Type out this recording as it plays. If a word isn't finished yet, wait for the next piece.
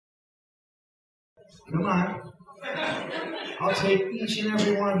Come on. I'll take each and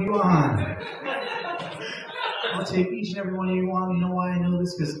every one of you on. I'll take each and every one of you on. You know why I know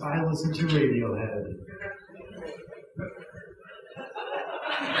this? Because I listen to Radiohead.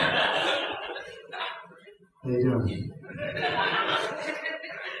 How you doing?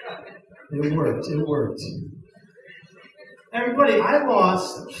 It worked. It worked. Everybody, I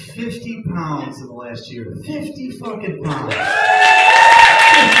lost 50 pounds in the last year. 50 fucking pounds. 50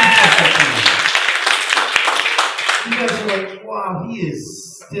 fucking pounds. You guys are like, wow, he is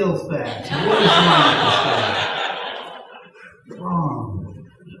still fat. What is wrong with this guy? Wrong.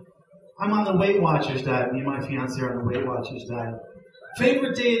 I'm on the Weight Watchers diet. Me and my fiance are on the Weight Watchers diet.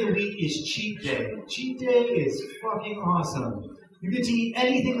 Favorite day of the week is cheat day. Cheat day is fucking awesome. You get to eat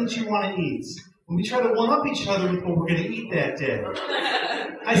anything that you want to eat. And we try to one-up each other with what we're going to eat that day.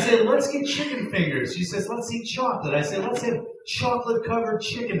 I say, let's get chicken fingers. She says, let's eat chocolate. I say, let's have chocolate-covered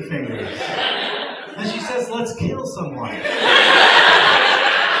chicken fingers. And she says, let's kill someone.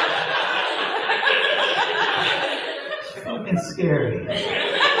 It's fucking scary.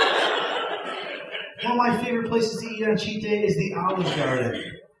 One of my favorite places to eat on cheat day is the Olive Garden.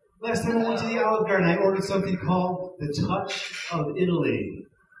 Last time I went to the Olive Garden, I ordered something called the Touch of Italy.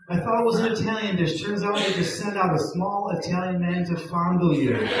 I thought it was an Italian dish. Turns out they just send out a small Italian man to fondle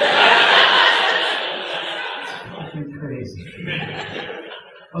you. It's fucking crazy.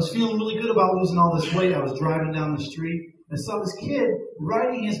 I was feeling really good about losing all this weight. I was driving down the street and I saw this kid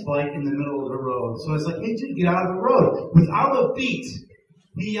riding his bike in the middle of the road. So I was like, hey dude, get out of the road. Without a beat,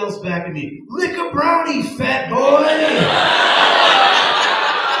 he yells back at me, lick a brownie, fat boy!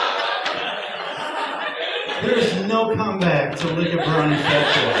 There's no comeback to lick a brownie,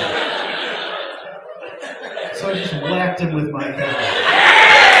 fat boy. So I just whacked him with my car.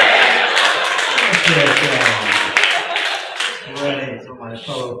 Right, for my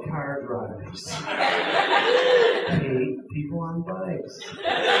fellow car drivers. Hate people on bikes.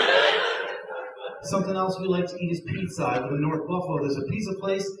 Something else we like to eat is pizza. I live in North Buffalo. There's a pizza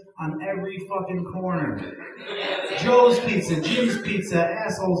place on every fucking corner. Joe's Pizza, Jim's Pizza,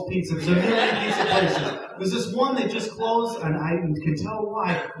 Asshole's Pizza. There's a million pizza places. There's this one that just closed, and I can tell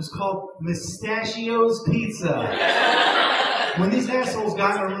why. It was called Mustachio's Pizza. When these assholes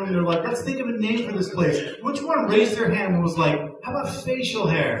got in a room, they're like, let's think of a name for this place. Which one raised their hand and was like, how about facial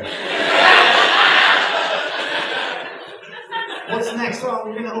hair? What's next? Oh,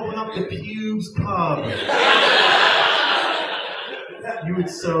 we're going to open up the Pubes Pub. You would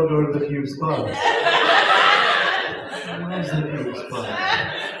so go to the Pubes Pub. Where's the Pubes Pub?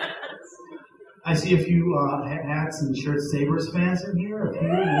 I see a few hats and shirts Sabres fans in here. A few,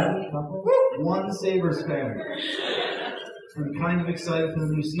 maybe a couple. One Sabres fan. I'm kind of excited for the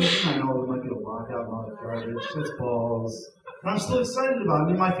new season. I know we might get a lockout and all that garbage. That's balls. But I'm still excited about it.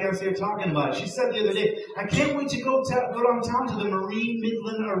 Me and my fiancée are talking about it. She said the other day, I can't wait to go downtown to the Marine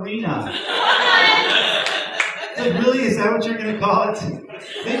Midland Arena. Like, really? Is that what you're going to call it?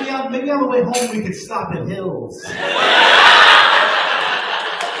 Maybe on the way home we could stop at Hills.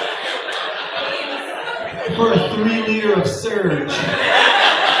 For a 3-liter of Surge.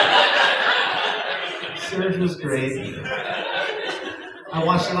 Surge was great. I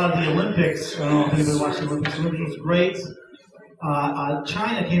watched a lot of the Olympics. I don't know if anybody watched the Olympics. The Olympics was great.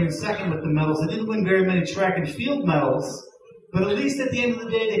 China came in second with the medals. They didn't win very many track and field medals, but at least at the end of the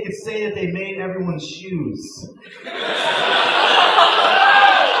day, they could say that they made everyone's shoes.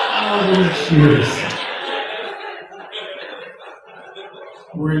 Oh, their shoes.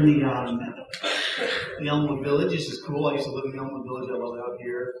 We're in the Elmwood Village. This is cool. I used to live in Elmwood Village. I love it out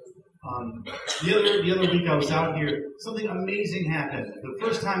here. The other week I was out here, something amazing happened. The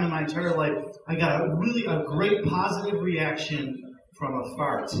first time in my entire life, I got a great positive reaction from a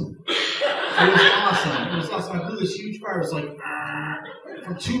fart. It was awesome. It was awesome. I blew this huge fart. It was like,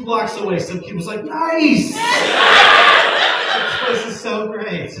 from 2 blocks away, some kid was like, nice! This place is so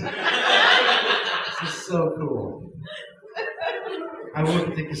great. This is so cool. I work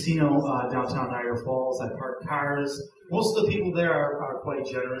at the casino downtown Niagara Falls. I park cars. Most of the people there are quite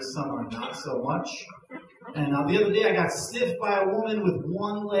generous. Some are not so much. And the other day I got stiffed by a woman with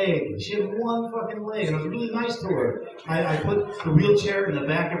one leg. She had one fucking leg, and I was really nice to her. I put the wheelchair in the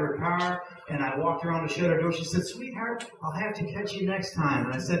back of her car, and I walked around to shut her door. She said, sweetheart, I'll have to catch you next time.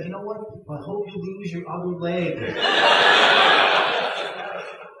 And I said, you know what? I hope you lose your other leg.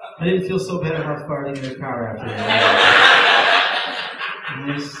 I didn't feel so bad about farting in the car after that.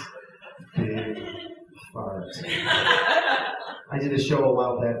 Nice big fart. I did a show a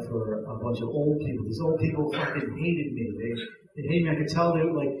while back for a bunch of old people. These old people fucking hated me. They hated me. I could tell they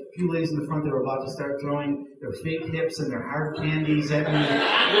were like a few ladies in the front that were about to start throwing their fake hips and their hard candies at me.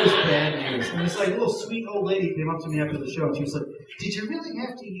 It was bad news. And this like little sweet old lady came up to me after the show and she was like, "Did you really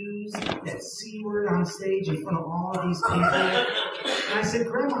have to use that C word on stage in front of all of these people?" And I said,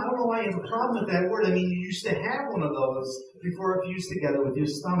 "Grandma, I don't know why you have a problem with that word. I mean, you used to have one of those before it fused together with your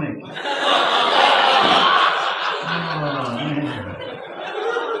stomach." Oh, man.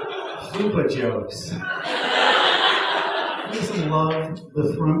 Fupa jokes. Who doesn't love the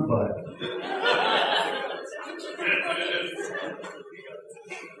front butt?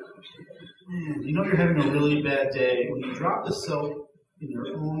 Man, you know you're having a really bad day when you drop the soap in your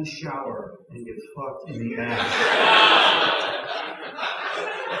own shower and get fucked in the ass.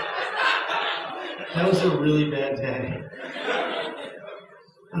 That was a really bad day.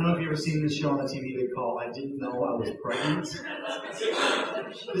 I don't know if you've ever seen this show on the TV they call I Didn't Know I Was Pregnant.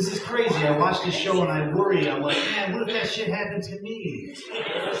 This is crazy. I watch this show and I worry. I'm like, man, what if that shit happened to me?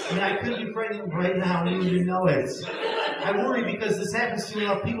 I mean, I could be pregnant right now and you didn't know it. I worry because this happens to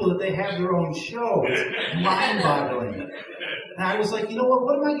enough people that they have their own show. It's mind-boggling. And I was like, you know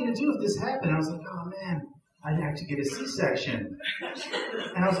what am I going to do if this happened? I was like, oh man, I'd have to get a C-section.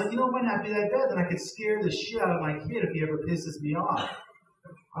 And I was like, you know, it might not be that bad. Then I could scare the shit out of my kid if he ever pisses me off.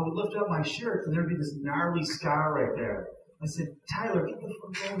 I would lift up my shirt and there'd be this gnarly scar right there. I said, "Tyler, get the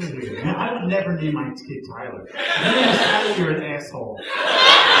fuck over here." Now, I would never name my kid Tyler. If your name is Tyler, you're an asshole.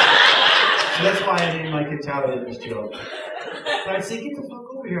 So that's why I named my kid Tyler in this joke. But I'd say, "Get the fuck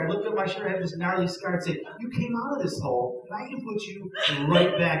over here." I looked up my shirt, I had this gnarly scar. I'd say, "You came out of this hole, and I can put you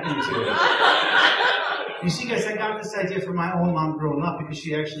right back into it." You see, guys, I got this idea from my own mom growing up because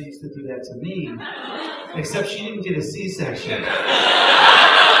she actually used to do that to me. Except she didn't get a C-section.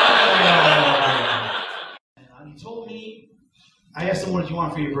 He told me, I asked him, "What did you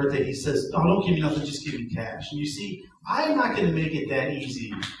want for your birthday?" He says, "Oh, don't give me nothing, just give me cash." And you see, I'm not going to make it that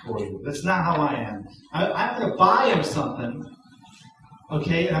easy for you. That's not how I am. I'm going to buy him something,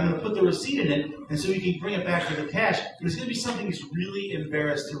 okay, and I'm going to put the receipt in it, and so he can bring it back to the cash. But it's going to be something he's really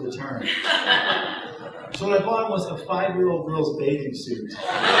embarrassed to return. So what I bought him was a 5-year-old girl's bathing suit.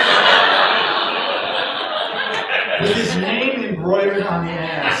 With his name embroidered on the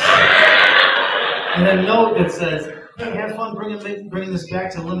ass. And a note that says, "Hey, have fun bringing this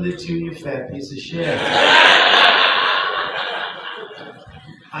back to Limited 2, you fat piece of shit."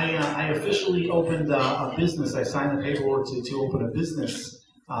 I officially opened a business. I signed the paperwork to open a business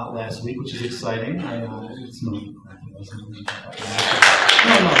last week, which is exciting. It's no,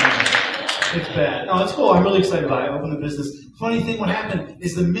 it's bad. No, it's cool. I'm really excited about it. I opened the business. Funny thing, what happened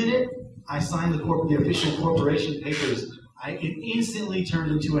is the minute I signed the official corporation papers, it instantly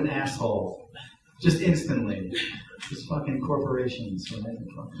turned into an asshole. Just instantly. These fucking corporations are making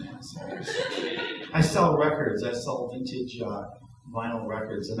fucking assholes. I sell records. I sell vintage vinyl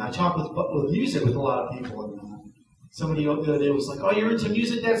records. And I talk with music with a lot of people. And somebody the other day was like, "Oh, you're into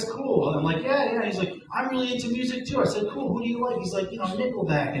music? That's cool." And I'm like, yeah. He's like, "I'm really into music too." I said, "Cool. Who do you like?" He's like,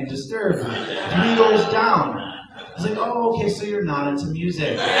 "Nickelback and Disturbed. 3 Doors Down." I was like, "Oh, okay, so you're not into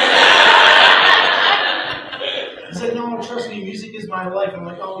music." He said, "No, trust me, music is my life." I'm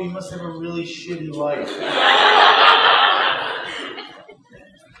like, "Oh, you must have a really shitty life."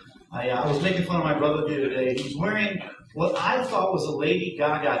 I was making fun of my brother the other day. He was wearing what I thought was a Lady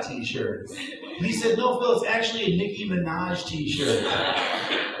Gaga t-shirt. And he said, "No, Phil, it's actually a Nicki Minaj t-shirt."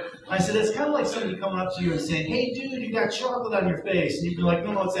 I said, "It's kind of like somebody coming up to you and saying, 'Hey, dude, you got chocolate on your face.' And you'd be like,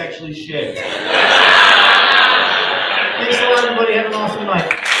 'No, it's actually shit.'" Thanks a lot, everybody. Have an awesome night.